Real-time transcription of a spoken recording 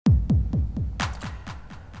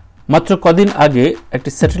মাত্র কদিন আগে একটি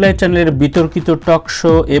স্যাটেলাইট চ্যানেলের বিতর্কিত টক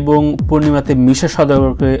শো এবং পূর্ণিমাতে মিশা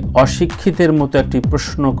সওদাগরকে অশিক্ষিতের মতো একটি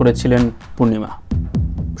প্রশ্ন করেছিলেন পূর্ণিমা।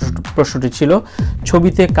 প্রশ্নটি ছিল,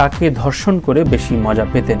 ছবিতে কাকে ধর্ষণ করে বেশি মজা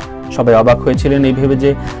পেতেন? সবাই অবাক হয়েছিলেন এই ভেবে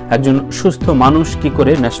যে একজন সুস্থ মানুষ কি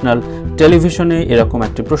করে ন্যাশনাল টেলিভিশনে এরকম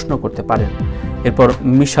একটি প্রশ্ন করতে পারেন। এরপর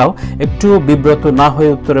মিশাও একটু বিব্রত না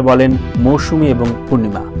হয়ে উত্তরে বলেন মৌসুমী এবং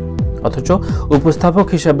পূর্ণিমা। অথচ উপস্থাপক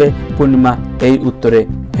হিসাবে পূর্ণিমা এই উত্তরে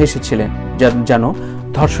হেসেছিলেন, যেন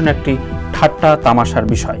ধর্ষণ একটি ঠাট্টা তামাশার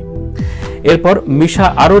বিষয়। এরপর মিশা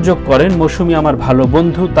আরও যোগ করেন, মৌসুমী আমার ভালো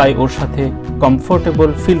বন্ধু, তাই ওর সাথে কমফোর্টেবল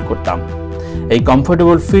ফিল করতাম। এই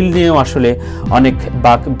কমফোর্টেবল ফিল নিয়েও আসলে অনেক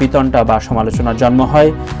বাক বিতণ্ডা বা সমালোচনার জন্ম হয়।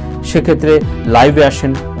 সেক্ষেত্রে লাইভে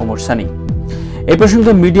আসেন ওমর সানি। এই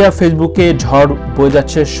প্রসঙ্গে মিডিয়া ফেসবুকে ঝড় বয়ে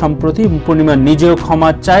যাচ্ছে সম্প্রতি। পূর্ণিমা নিজেও ক্ষমা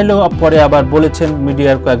চাইলেও পরে আবার বলেছেন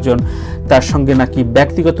মিডিয়ার কয়েকজন তার সঙ্গে নাকি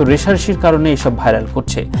ব্যক্তিগত রেশারেশির কারণে এসব ভাইরাল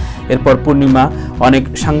করছে। এরপর পূর্ণিমা অনেক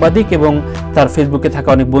সাংবাদিক এবং তার ফেসবুকে থাকা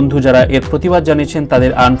অনেক বন্ধু যারা এর প্রতিবাদ জানিয়েছেন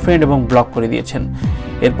তাদের আনফ্রেন্ড এবং ব্লক করে দিয়েছেন।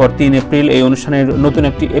 এরপর 3 এপ্রিল এই অনুষ্ঠানের নতুন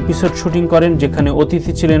একটি এপিসোড শুটিং করেন, যেখানে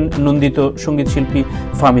অতিথি ছিলেন নন্দিত সঙ্গীত শিল্পী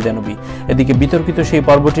ফাহমিদা নবী। এদিকে বিতর্কিত সেই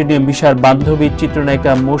পর্বটি নিয়ে মিশার বান্ধবী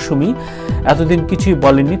চিত্রনায়িকা মৌসুমী এতদিন কিছুই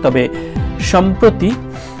বলেননি, তবে সম্প্রতি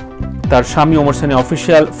তার স্বামী ওমর সানি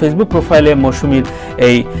অফিসিয়াল ফেসবুক প্রোফাইলে মৌসুমীর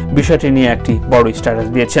এই বিষয়টি নিয়ে একটি বড় স্ট্যাটাস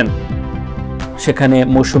দিয়েছেন। সেখানে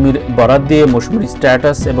মৌসুমীর বরাত দিয়ে মৌসুমীর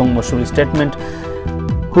স্ট্যাটাস এবং মৌসুমীর স্টেটমেন্ট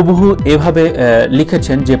হুবহু এভাবে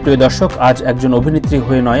লিখেছেন যে, প্রিয় দর্শক, আজ একজন অভিনেত্রী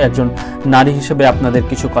হয়ে নয়, একজন নারী হিসেবে আপনাদের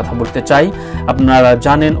কিছু কথা বলতে চাই। আপনারা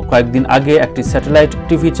জানেন কয়েকদিন আগে একটি স্যাটেলাইট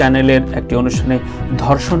টিভি চ্যানেলের একটি অনুষ্ঠানে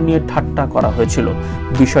ধর্ষণ নিয়ে ঠাট্টা করা হয়েছিল।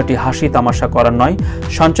 বিষয়টি হাসি তামাশা করার নয়।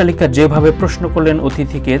 সঞ্চালিকা যেভাবে প্রশ্ন করলেন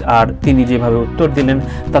অতিথিকে আর তিনি যেভাবে উত্তর দিলেন,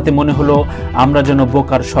 তাতে মনে হলো আমরা যেন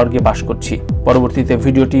বোকার স্বর্গে বাস করছি। পরবর্তীতে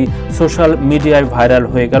ভিডিওটি সোশ্যাল মিডিয়ায় ভাইরাল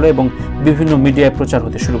হয়ে গেল এবং বিভিন্ন মিডিয়ায় প্রচার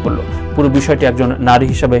হতে শুরু করলো। পুরো বিষয়টি একজন নারী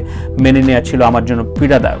হিসাবে মেনে নেওয়া ছিল আমার জন্য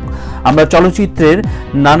পীড়াদায়ক। আমরা চলচ্চিত্রের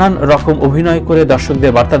নানান রকম অভিনয় করে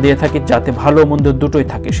দর্শকদের বার্তা দিয়ে থাকি, যাতে ভালো মন্দ দুটোই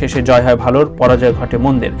থাকে। শেষে জয় হয় ভালোর, পরাজয় ঘটে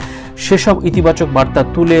মন্দের। সেসব ইতিবাচক বার্তা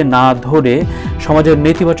তুলে না ধরে সমাজের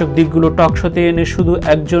নেতিবাচক দিকগুলো টক শোতে এনে শুধু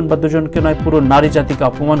একজন বা দুজনকে নয়, পুরো নারী জাতিকে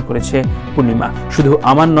অপমান করেছে পূর্ণিমা। শুধু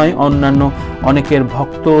আমার নয়, অন্যান্য অনেকের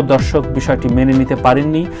ভক্ত দর্শক বিষয়টি মেনে নিতে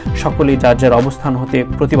পারেননি। সকলেই যার যার অবস্থান হতে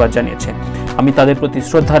প্রতিবাদ জানিয়েছে। আমি তাদের প্রতি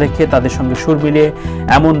শ্রদ্ধা রেখে তাদের সঙ্গে সুর মিলিয়ে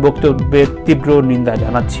এমন বক্তব্যের তীব্র নিন্দা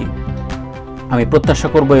জানাচ্ছি। আমি প্রত্যাশা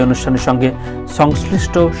করব এই অনুষ্ঠানের সঙ্গে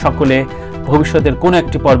সংশ্লিষ্ট সকলে ভবিষ্যতের কোনো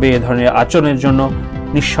একটি পর্বে এ ধরনের আচরণের জন্য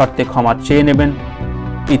নিঃশর্তে ক্ষমা চেয়ে নেবেন।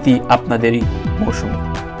 ইতি আপনাদেরই মৌসুমী।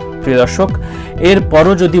 প্রিয় দর্শক,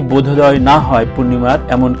 এরপরও যদি বোধোদয় না হয় পূর্ণিমার,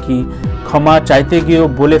 এমনকি ক্ষমা চাইতে গিয়েও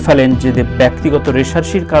বলে ফেলেন যে ব্যক্তিগত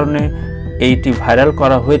রেশারেশির কারণে এইটি ভাইরাল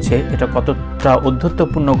করা হয়েছে, এটা কতটা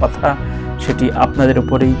ঔদ্ধত্যপূর্ণ কথা সেটি আপনাদের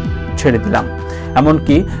উপরেই ছেড়ে দিলাম।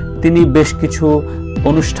 এমনকি তিনি বেশ কিছু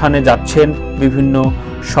অনুষ্ঠানে যাচ্ছেন, বিভিন্ন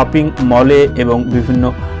শপিং মলে এবং বিভিন্ন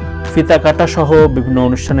ফিতা কাটা সহ বিভিন্ন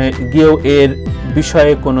অনুষ্ঠানে গিয়েও এর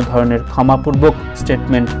বিষয়ে কোনো ধরনের ক্ষমাপূর্বক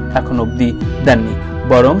স্টেটমেন্ট এখন অবধি দেননি,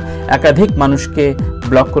 বরং একাধিক মানুষকে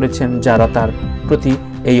ব্লক করেছেন যারা তার প্রতি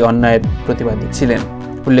এই অন্যায়ের প্রতিবাদী ছিলেন।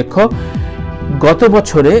 উল্লেখ্য, গত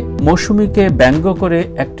বছরে মৌসুমীকে ব্যঙ্গ করে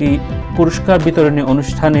একটি পুরস্কার বিতরণী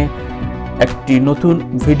অনুষ্ঠানে একটি নতুন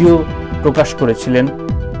ভিডিও প্রকাশ করেছিলেন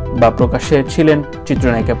বা প্রকাশে ছিলেন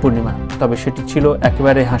চিত্রনায়িকা পূর্ণিমা। তবে সেটি ছিল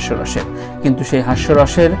একেবারে হাস্যরসের। কিন্তু সেই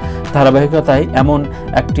হাস্যরসের ধারাবাহিকতায় এমন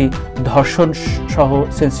একটি ধর্ষণ সহ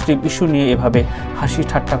সেন্সিটিভ ইস্যু নিয়ে এভাবে হাসি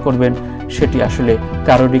ঠাট্টা করবেন, সেটি আসলে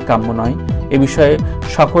কারোরই কাম্য নয়। এ বিষয়ে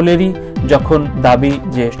সকলেরই যখন দাবি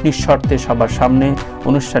যে নিঃশর্তে সবার সামনে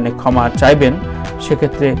অনুষ্ঠানে ক্ষমা চাইবেন,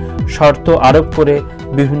 সেক্ষেত্রে শর্ত আরোপ করে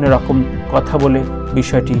বিভিন্ন রকম কথা বলে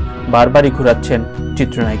বিষয়টি বারবারই ঘুরাচ্ছেন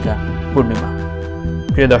চিত্রনায়িকা পূর্ণিমা।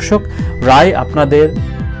 প্রিয় দর্শক, রায় আপনাদের,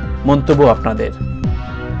 মন্তব্য আপনাদের।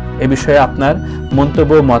 এ বিষয়ে আপনার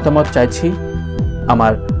মন্তব্য মতামত চাইছি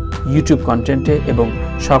আমার ইউটিউব কন্টেন্টে এবং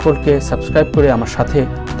সকলকে সাবস্ক্রাইব করে আমার সাথে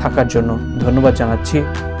থাকার জন্য ধন্যবাদ জানাচ্ছি,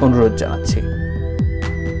 অনুরোধ জানাচ্ছি।